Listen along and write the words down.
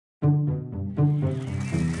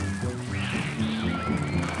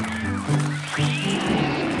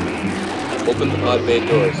Open the pod bay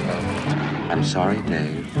doors, Hal. I'm sorry,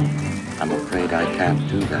 Dave. I'm afraid I can't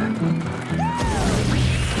do that.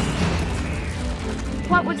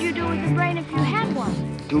 What would you do with a brain if you had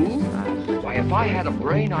one? Do? Why, if I had a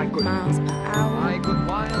brain, I could... Miles per hour. I could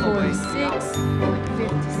while away...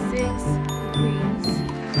 46.56 degrees.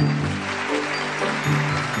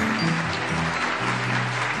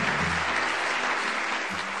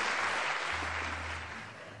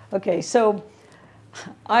 Okay, so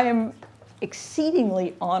I am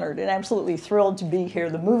exceedingly honored and absolutely thrilled to be here.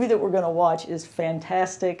 The movie that we're going to watch is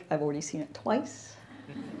fantastic. I've already seen it twice.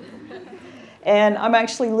 And I'm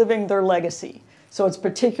actually living their legacy. So it's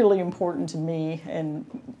particularly important to me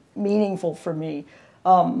and meaningful for me.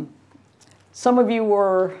 Some of you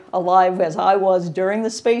were alive as I was during the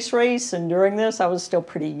space race, and during this I was still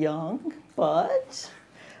pretty young, but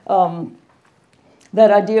that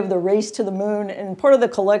idea of the race to the moon, and part of the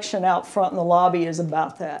collection out front in the lobby is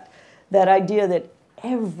about that. That idea that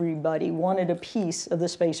everybody wanted a piece of the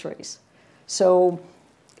space race. So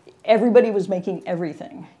everybody was making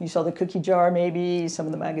everything. You saw the cookie jar maybe, some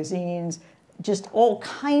of the magazines, just all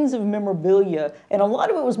kinds of memorabilia. And a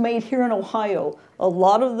lot of it was made here in Ohio. A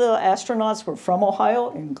lot of the astronauts were from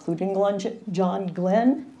Ohio, including John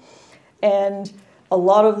Glenn. And a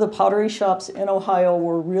lot of the pottery shops in Ohio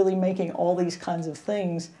were really making all these kinds of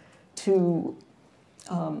things to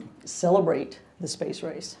celebrate the space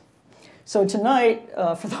race. So tonight,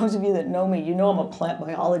 for those of you that know me, you know I'm a plant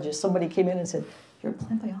biologist. Somebody came in and said, "You're a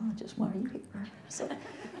plant biologist, why are you here?" I said,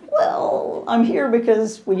 well, I'm here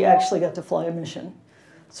because we actually got to fly a mission.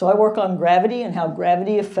 So I work on gravity and how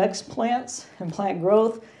gravity affects plants and plant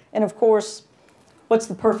growth. And of course, what's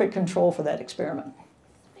the perfect control for that experiment?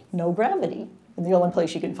 No gravity. And the only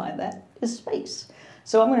place you can find that is space.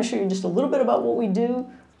 So I'm going to show you just a little bit about what we do,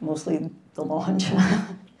 mostly the launch.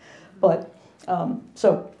 But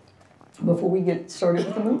so before we get started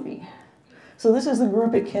with the movie. So this is the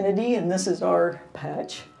group at Kennedy, and this is our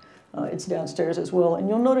patch. It's downstairs as well. And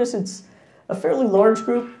you'll notice it's a fairly large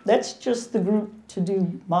group. That's just the group to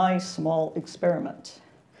do my small experiment.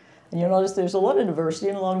 And you'll notice there's a lot of diversity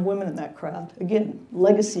and a lot of women in that crowd. Again,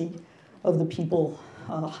 legacy of the people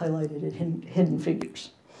highlighted at Hidden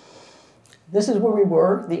Figures. This is where we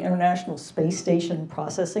were, the International Space Station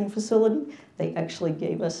Processing Facility. They actually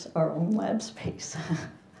gave us our own lab space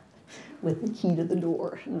with the key to the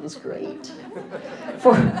door. It was great.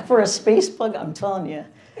 For a space bug, I'm telling you,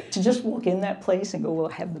 to just walk in that place and go, well,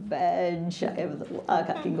 I have the badge,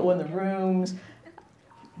 I can go in the rooms.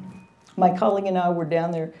 My colleague and I were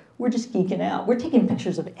down there, we're just geeking out. We're taking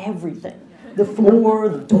pictures of everything. The floor,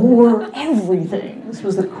 the door, everything. This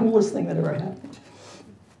was the coolest thing that ever happened.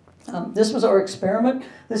 This was our experiment.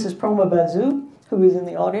 This is Proma Bazu, who is in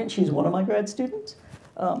the audience. She's one of my grad students.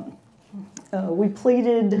 We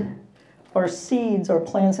plated our seeds, our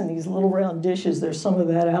plants in these little round dishes. There's some of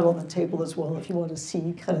that out on the table as well if you want to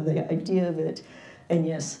see kind of the idea of it. And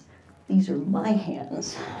yes, these are my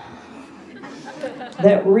hands.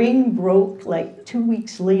 That ring broke like 2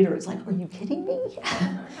 weeks later. It's like, are you kidding me?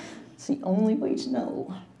 It's the only way to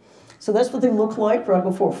know. So that's what they look like right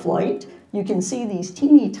before flight. You can see these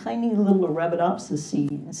teeny tiny little Arabidopsis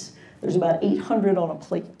seeds. There's about 800 on a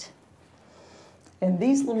plate. And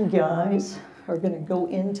these little guys are going to go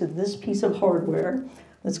into this piece of hardware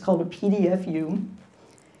that's called a PDFU.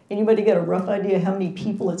 Anybody got a rough idea how many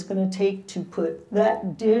people it's going to take to put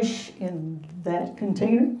that dish in that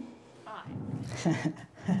container?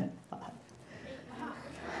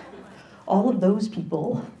 All of those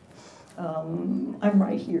people, I'm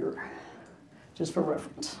right here, just for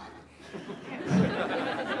reference.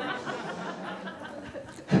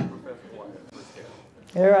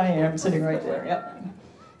 There I am, sitting right there, yep.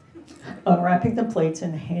 Unwrapping the plates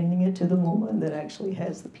and handing it to the woman that actually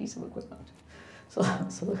has the piece of equipment.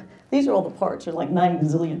 So these are all the parts. There are like 9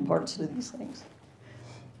 gazillion parts to these things.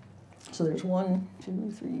 So there's 1,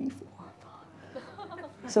 2, 3, 4, 5.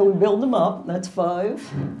 So we build them up, that's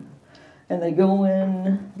 5. And they go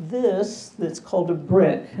in this that's called a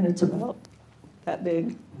brick, and it's about that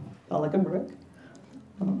big, about like a brick.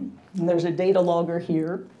 And there's a data logger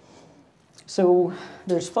here. So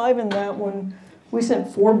there's 5 in that one. We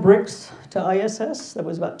sent 4 bricks to ISS. That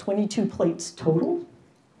was about 22 plates total.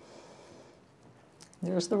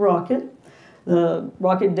 There's the rocket. The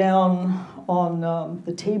rocket down on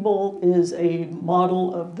the table is a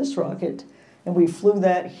model of this rocket. And we flew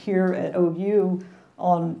that here at OU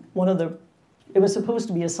on one of the, it was supposed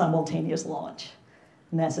to be a simultaneous launch.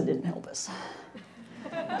 NASA didn't help us.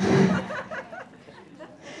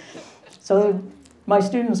 So my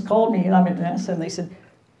students called me, and I'm at NASA, and they said,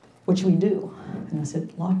 what should we do? And I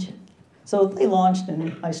said, launch it. So they launched,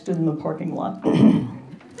 and I stood in the parking lot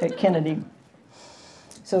at Kennedy.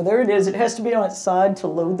 So there it is. It has to be on its side to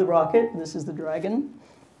load the rocket. This is the Dragon.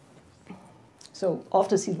 So off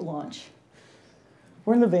to see the launch.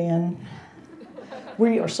 We're in the van.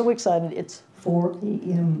 We are so excited. It's 4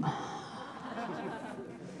 a.m.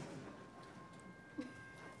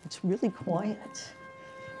 It's really quiet.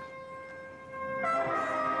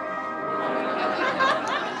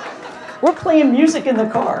 We're playing music in the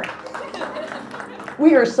car.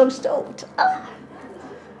 We are so stoked.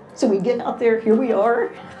 So we get out there, here we are,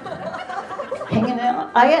 hanging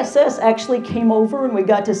out. ISS actually came over and we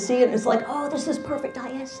got to see it. It's like, oh, this is perfect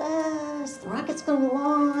ISS. The rocket's gonna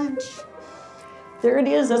launch. There it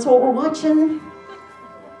is, that's what we're watching.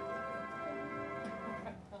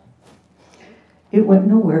 It went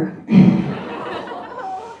nowhere.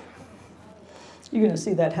 You're gonna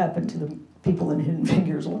see that happen to the people in Hidden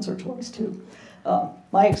Figures once or twice too.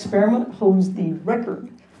 My experiment holds the record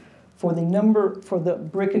for the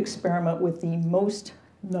brick experiment with the most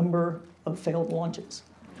number of failed launches.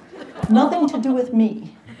 Nothing to do with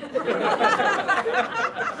me.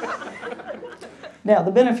 Now,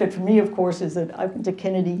 the benefit for me, of course, is that I went to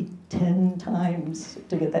Kennedy 10 times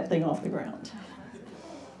to get that thing off the ground.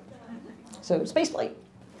 So, spaceflight.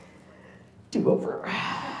 Do-over.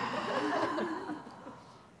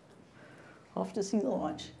 Off to see the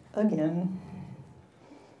launch again.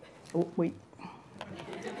 Oh, wait.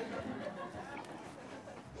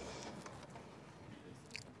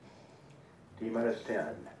 T-minus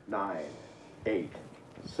 10, 9, 8,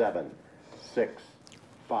 7, 6,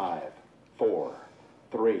 5, 4,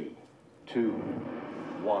 3, 2,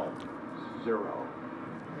 1, 0.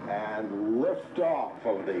 And liftoff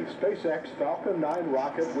of the SpaceX Falcon 9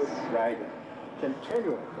 rocket with Dragon,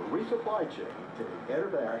 continuing the resupply chain to the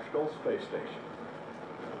International Space Station.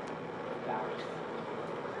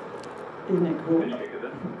 Isn't it cool?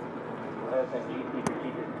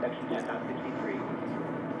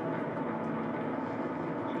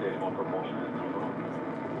 Stage 1 propulsion is zero.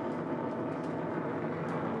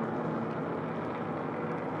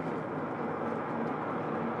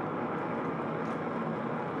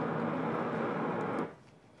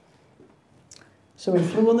 So we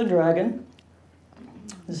flew on the Dragon.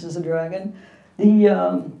 This is a Dragon.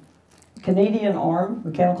 The Canadian arm,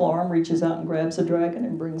 mechanical arm, reaches out and grabs the Dragon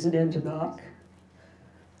and brings it into dock.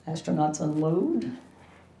 Astronauts unload.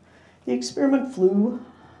 The experiment flew.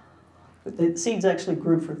 But the seeds actually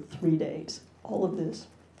grew for 3 days. All of this,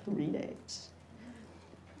 3 days.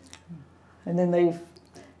 And then they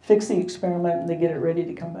fix the experiment and they get it ready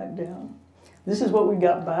to come back down. This is what we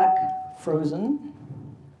got back, frozen.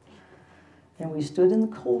 And we stood in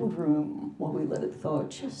the cold room while we let it thaw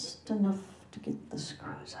just enough to get the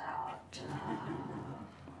screws out.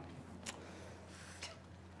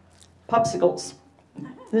 Popsicles.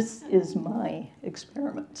 This is my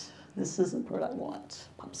experiment. This is the part I want,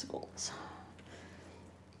 popsicles.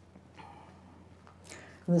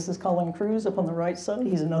 And this is Colin Cruz up on the right side.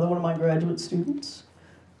 He's another one of my graduate students.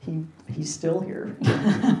 He's still here.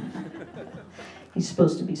 He's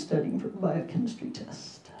supposed to be studying for the biochemistry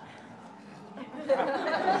test.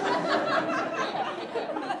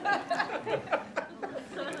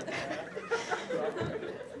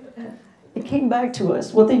 It came back to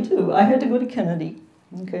us, what they do. I had to go to Kennedy,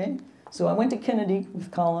 okay? So I went to Kennedy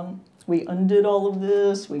with Colin. We undid all of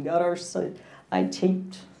this. We got our site. I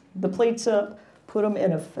taped the plates up, put them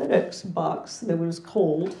in a FedEx box that was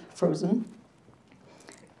cold, frozen.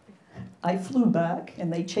 I flew back,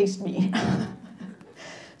 and they chased me.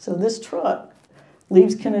 So this truck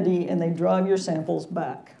leaves Kennedy, and they drive your samples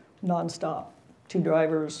back, nonstop. 2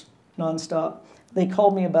 drivers, nonstop. They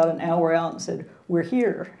called me about an hour out and said, "We're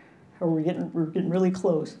here," or we're getting really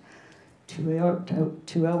close.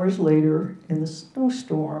 2 hours later, in the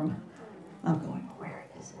snowstorm, I'm going, where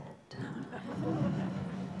is it?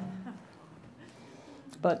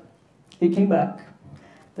 But it came back.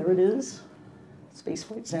 There it is,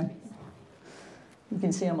 spaceflight sample. You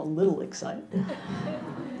can see I'm a little excited.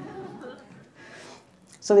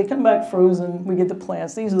 So they come back frozen. We get the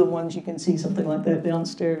plants. These are the ones you can see something like that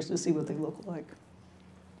downstairs to see what they look like.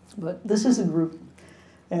 But this is a group.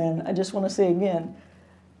 And I just want to say again,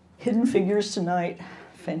 Hidden Figures tonight,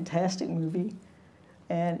 fantastic movie.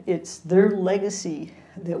 And it's their legacy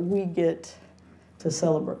that we get to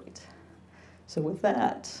celebrate. So with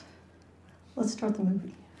that, let's start the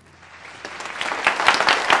movie.